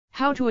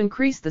How to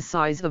increase the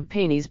size of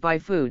penis by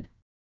food.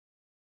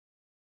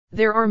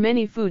 There are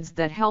many foods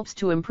that helps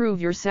to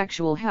improve your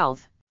sexual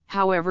health,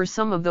 however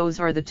some of those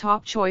are the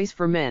top choice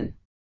for men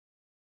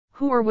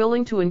who are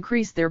willing to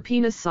increase their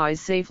penis size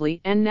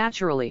safely and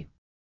naturally.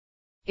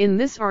 In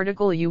this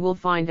article you will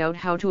find out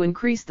how to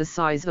increase the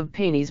size of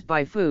penis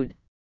by food.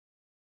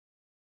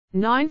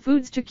 9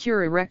 foods to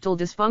cure erectile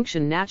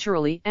dysfunction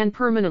naturally and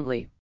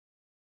permanently.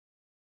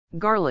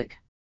 Garlic.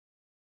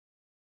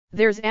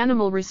 There's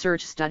animal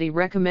research study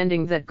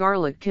recommending that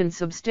garlic can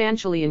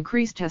substantially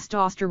increase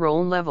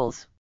testosterone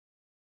levels,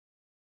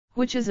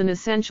 which is an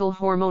essential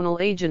hormonal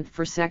agent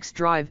for sex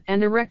drive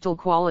and erectile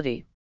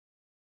quality.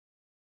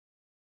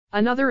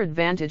 Another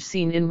advantage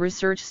seen in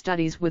research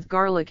studies with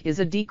garlic is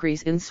a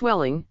decrease in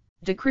swelling,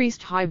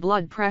 decreased high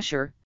blood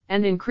pressure,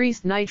 and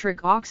increased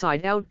nitric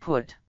oxide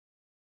output.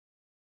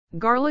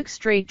 Garlic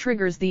straight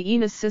triggers the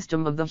Pennis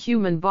system of the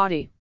human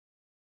body,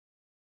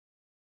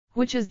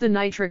 which is the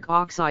nitric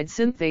oxide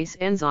synthase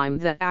enzyme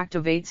that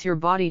activates your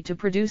body to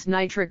produce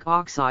nitric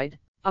oxide,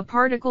 a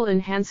particle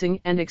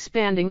enhancing and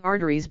expanding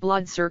arteries'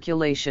 blood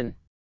circulation.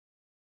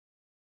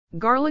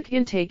 Garlic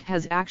intake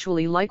has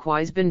actually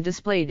likewise been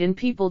displayed in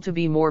people to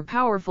be more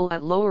powerful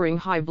at lowering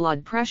high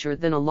blood pressure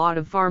than a lot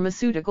of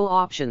pharmaceutical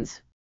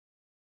options.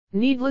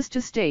 Needless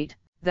to state,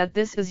 that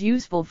this is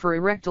useful for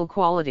erectile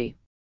quality.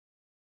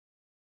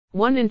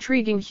 One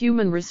intriguing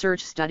human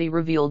research study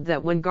revealed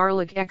that when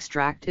garlic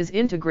extract is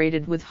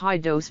integrated with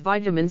high-dose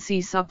vitamin C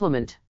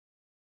supplement,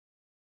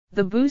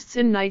 the boosts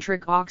in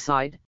nitric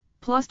oxide,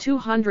 plus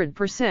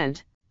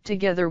 200%,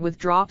 together with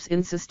drops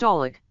in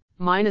systolic,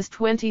 minus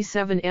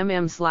 27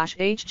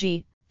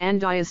 mm/Hg,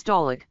 and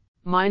diastolic,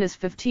 minus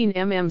 15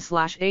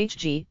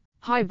 mm/Hg,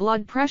 high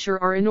blood pressure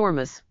are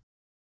enormous.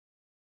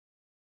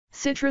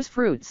 Citrus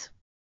fruits.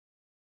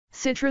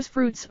 Citrus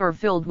fruits are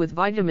filled with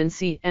vitamin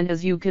C, and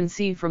as you can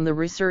see from the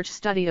research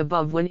study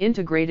above, when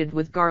integrated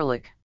with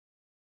garlic,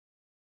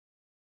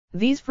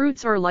 these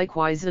fruits are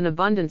likewise an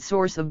abundant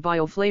source of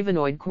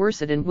bioflavonoid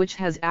quercetin, which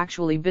has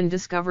actually been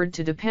discovered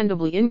to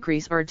dependably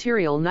increase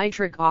arterial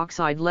nitric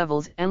oxide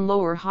levels and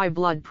lower high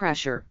blood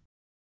pressure.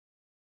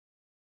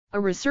 A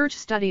research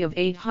study of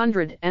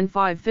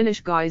 805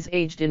 Finnish guys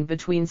aged in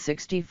between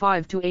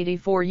 65 to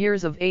 84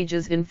 years of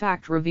ages in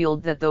fact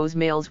revealed that those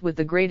males with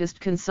the greatest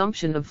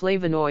consumption of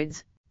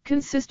flavonoids,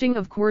 consisting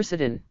of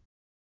quercetin,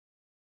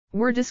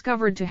 were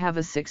discovered to have a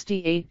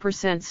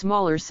 68%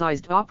 smaller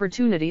sized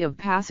opportunity of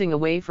passing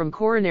away from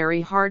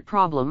coronary heart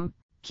problem.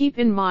 Keep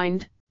in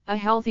mind, a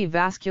healthy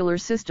vascular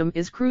system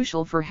is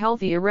crucial for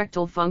healthy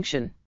erectile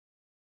function.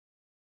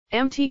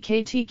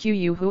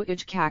 MTKTQU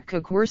huich kakka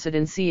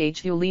quercetin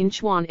chu lin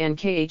chuan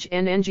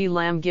nkhnng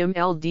lam gim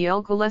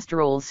ldl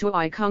cholesterol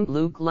sui kung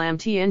luke lam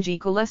tng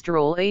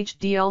cholesterol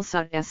hdl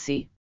sut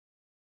sc.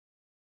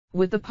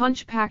 With the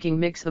punch-packing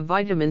mix of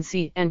vitamin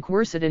C and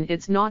quercetin,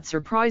 it's not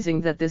surprising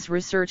that this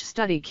research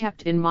study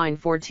kept in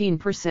mind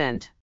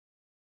 14%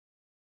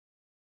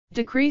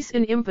 decrease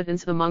in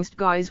impotence amongst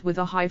guys with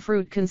a high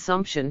fruit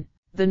consumption.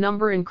 The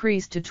number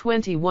increased to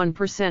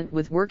 21%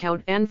 with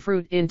workout and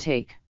fruit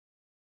intake.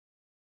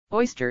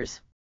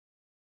 Oysters.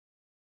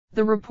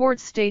 The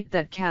reports state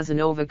that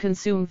Casanova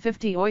consumed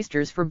 50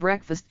 oysters for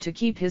breakfast to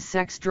keep his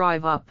sex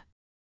drive up.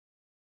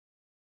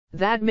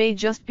 That may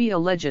just be a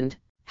legend,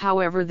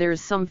 however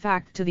there's some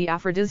fact to the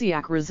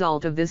aphrodisiac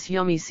result of this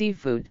yummy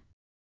seafood.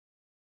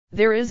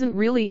 There isn't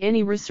really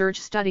any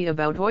research study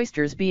about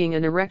oysters being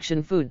an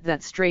erection food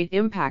that straight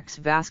impacts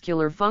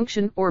vascular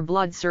function or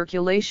blood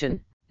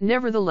circulation.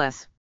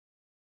 Nevertheless,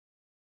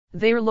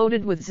 they are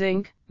loaded with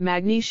zinc,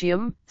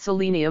 magnesium,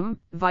 selenium,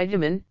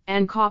 vitamin,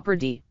 and copper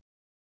D,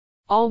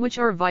 all which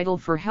are vital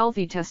for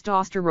healthy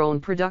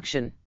testosterone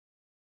production.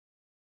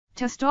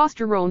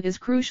 Testosterone is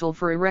crucial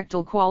for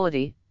erectile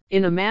quality,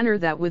 in a manner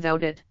that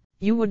without it,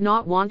 you would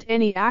not want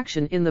any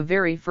action in the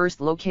very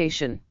first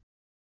location.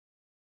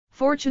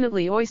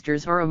 Fortunately,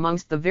 oysters are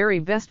amongst the very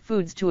best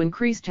foods to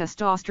increase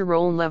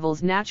testosterone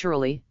levels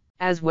naturally,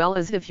 as well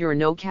as if you're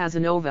no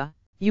Casanova,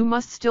 you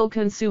must still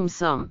consume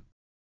some.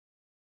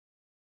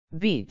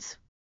 Beets.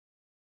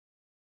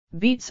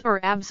 Beets are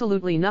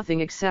absolutely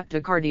nothing except a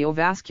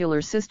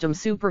cardiovascular system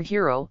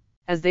superhero,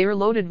 as they are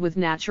loaded with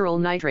natural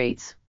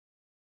nitrates,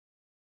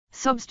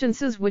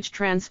 substances which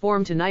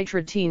transform to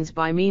nitroteins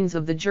by means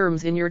of the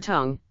germs in your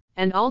tongue,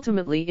 and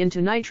ultimately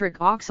into nitric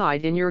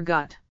oxide in your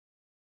gut.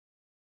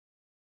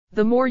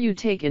 The more you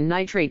take in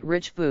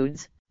nitrate-rich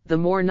foods, the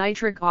more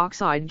nitric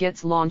oxide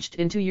gets launched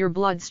into your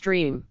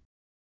bloodstream.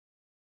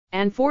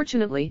 And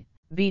fortunately,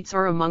 beets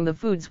are among the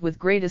foods with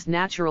greatest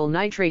natural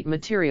nitrate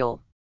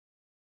material.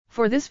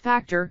 For this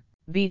factor,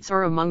 beets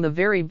are among the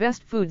very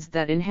best foods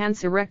that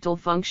enhance erectile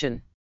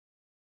function.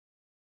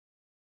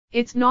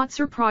 It's not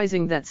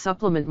surprising that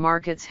supplement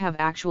markets have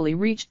actually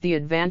reached the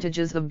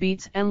advantages of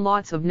beets, and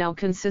lots of now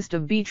consist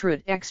of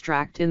beetroot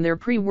extract in their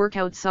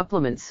pre-workout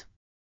supplements.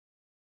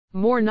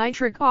 More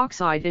nitric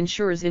oxide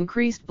ensures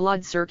increased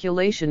blood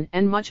circulation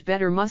and much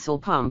better muscle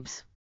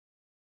pumps.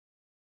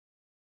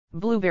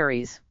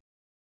 Blueberries.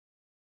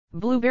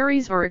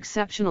 Blueberries are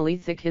exceptionally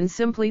thick and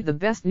simply the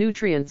best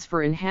nutrients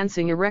for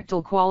enhancing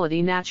erectile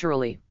quality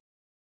naturally.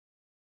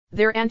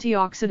 Their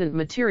antioxidant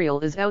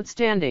material is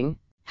outstanding,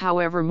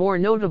 however, more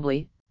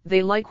notably,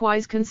 they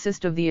likewise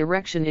consist of the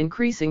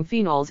erection-increasing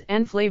phenols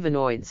and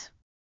flavonoids.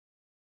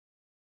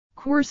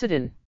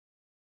 Quercetin,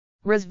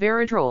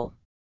 resveratrol,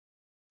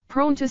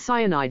 prone to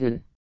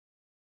cyanidin,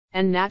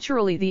 and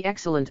naturally the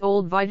excellent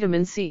old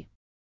vitamin C.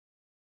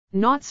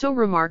 Not so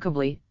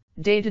remarkably,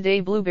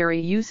 day-to-day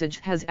blueberry usage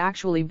has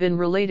actually been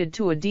related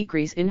to a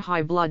decrease in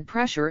high blood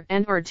pressure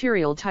and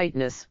arterial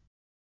tightness,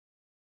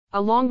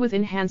 along with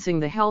enhancing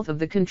the health of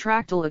the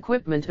contractile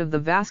equipment of the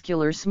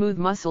vascular smooth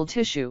muscle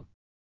tissue.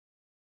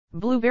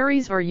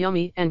 Blueberries are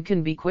yummy and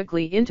can be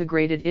quickly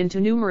integrated into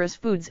numerous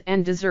foods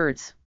and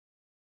desserts.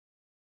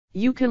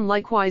 You can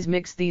likewise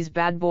mix these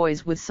bad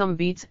boys with some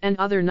beets and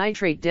other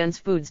nitrate-dense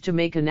foods to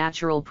make a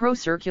natural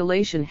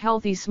pro-circulation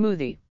healthy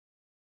smoothie.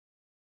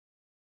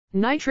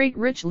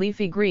 Nitrate-rich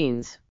leafy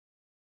greens.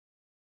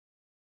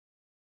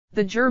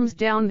 The germs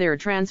down there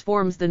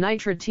transforms the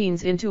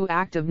nitroteins into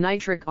active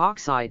nitric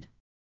oxide.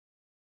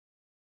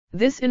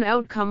 This in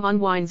outcome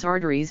unwinds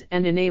arteries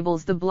and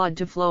enables the blood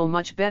to flow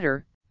much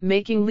better,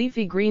 making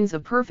leafy greens a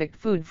perfect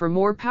food for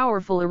more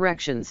powerful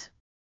erections.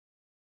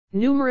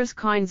 Numerous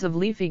kinds of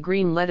leafy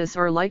green lettuce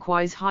are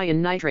likewise high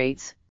in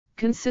nitrates,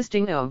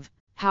 consisting of,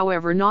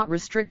 however not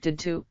restricted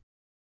to,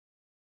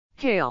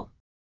 kale,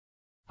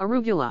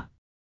 arugula,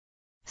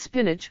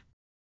 spinach,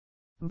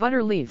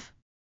 butterleaf,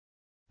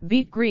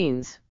 beet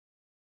greens,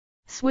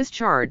 Swiss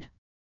chard.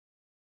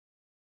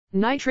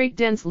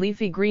 Nitrate-dense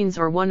leafy greens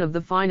are one of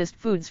the finest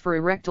foods for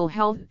erectile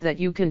health that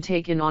you can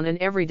take in on an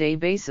everyday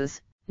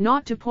basis,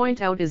 not to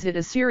point out is it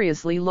a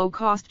seriously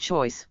low-cost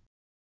choice.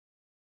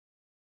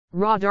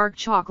 Raw dark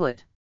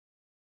chocolate.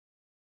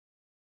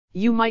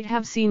 You might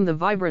have seen the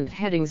vibrant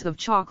headings of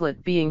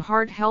chocolate being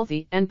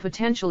heart-healthy and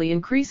potentially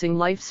increasing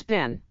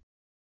lifespan.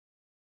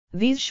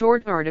 These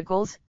short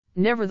articles,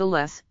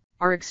 nevertheless,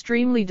 are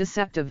extremely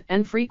deceptive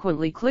and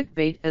frequently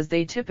clickbait, as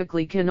they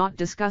typically cannot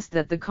discuss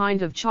that the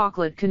kind of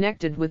chocolate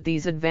connected with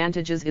these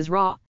advantages is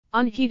raw,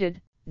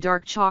 unheated,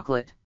 dark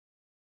chocolate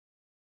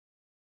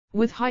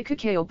with high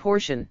cacao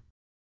portion.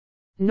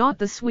 Not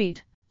the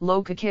sweet,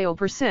 low cacao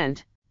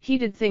percent,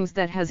 heated things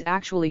that has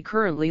actually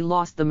currently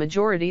lost the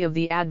majority of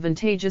the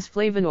advantageous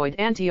flavonoid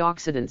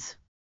antioxidants.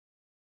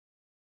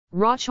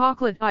 Raw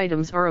chocolate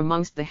items are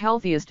amongst the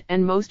healthiest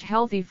and most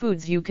healthy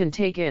foods you can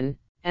take in,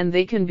 and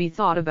they can be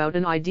thought about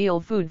an ideal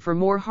food for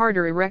more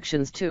harder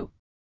erections too.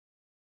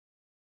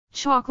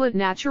 Chocolate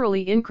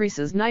naturally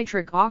increases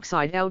nitric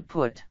oxide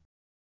output.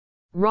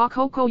 Raw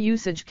cocoa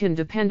usage can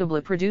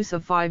dependably produce a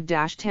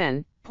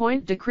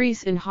 5-10-point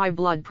decrease in high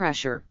blood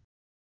pressure.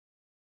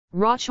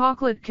 Raw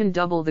chocolate can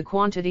double the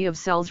quantity of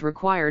cells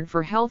required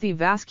for healthy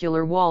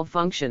vascular wall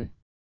function.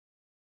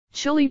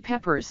 Chili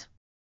peppers.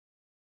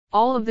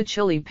 All of the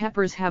chili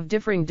peppers have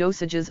differing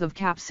dosages of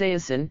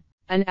capsaicin,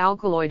 an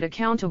alkaloid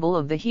accountable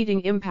of the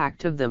heating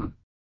impact of them.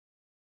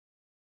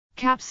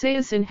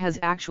 Capsaicin has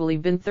actually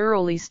been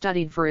thoroughly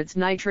studied for its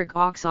nitric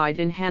oxide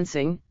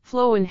enhancing,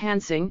 flow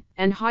enhancing,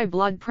 and high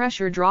blood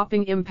pressure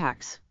dropping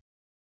impacts.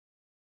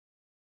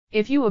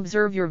 If you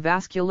observe your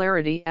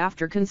vascularity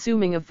after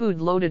consuming a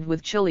food loaded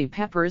with chili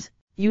peppers,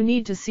 you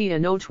need to see a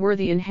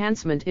noteworthy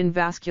enhancement in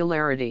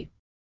vascularity.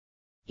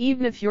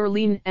 Even if you're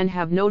lean and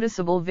have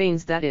noticeable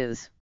veins, that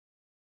is.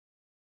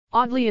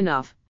 Oddly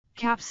enough,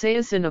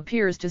 capsaicin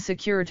appears to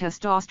secure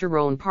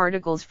testosterone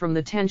particles from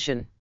the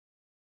tension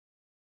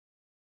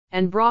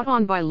and brought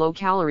on by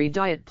low-calorie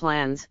diet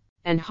plans,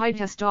 and high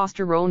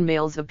testosterone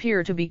males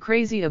appear to be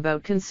crazy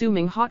about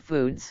consuming hot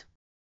foods.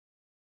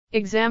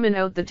 Examine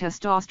out the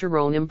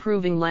testosterone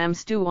improving lamb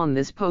stew on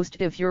this post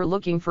if you're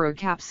looking for a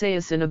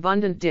capsaicin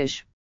abundant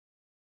dish.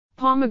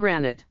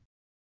 Pomegranate.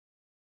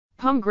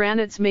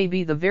 Pomegranates may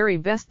be the very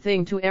best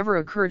thing to ever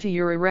occur to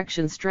your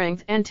erection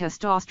strength and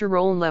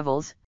testosterone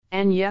levels,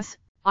 and yes,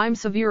 I'm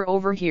severe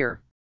over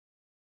here.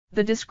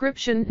 The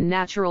description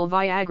natural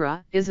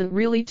Viagra isn't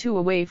really too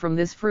away from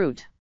this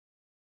fruit.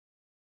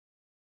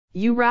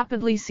 You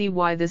rapidly see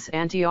why this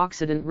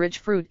antioxidant-rich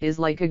fruit is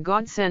like a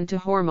godsend to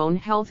hormone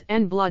health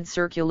and blood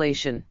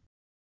circulation.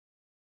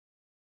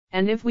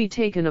 And if we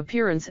take an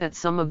appearance at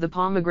some of the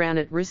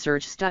pomegranate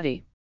research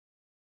study.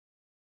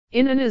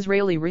 In an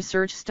Israeli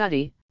research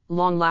study,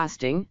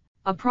 long-lasting,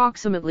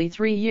 approximately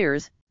 3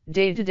 years,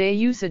 day-to-day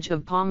usage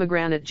of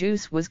pomegranate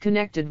juice was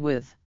connected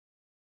with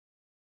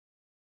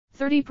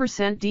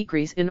 30%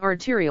 decrease in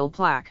arterial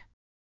plaque,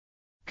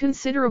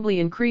 considerably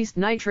increased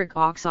nitric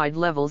oxide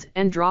levels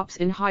and drops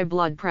in high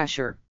blood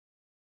pressure,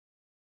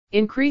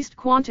 increased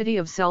quantity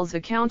of cells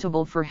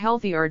accountable for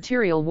healthy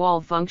arterial wall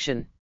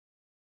function,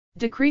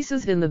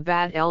 decreases in the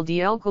bad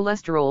LDL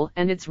cholesterol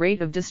and its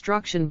rate of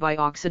destruction by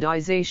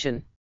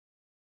oxidization.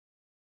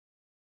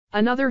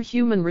 Another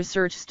human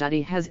research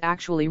study has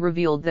actually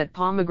revealed that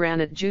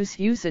pomegranate juice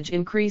usage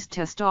increased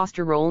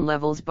testosterone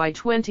levels by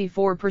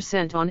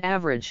 24% on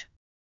average.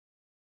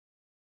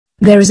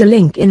 There is a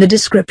link in the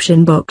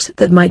description box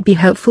that might be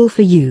helpful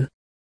for you.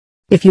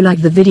 If you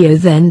like the video,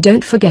 then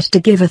don't forget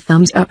to give a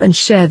thumbs up and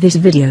share this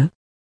video.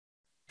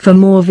 For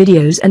more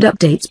videos and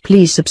updates,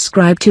 please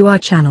subscribe to our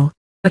channel.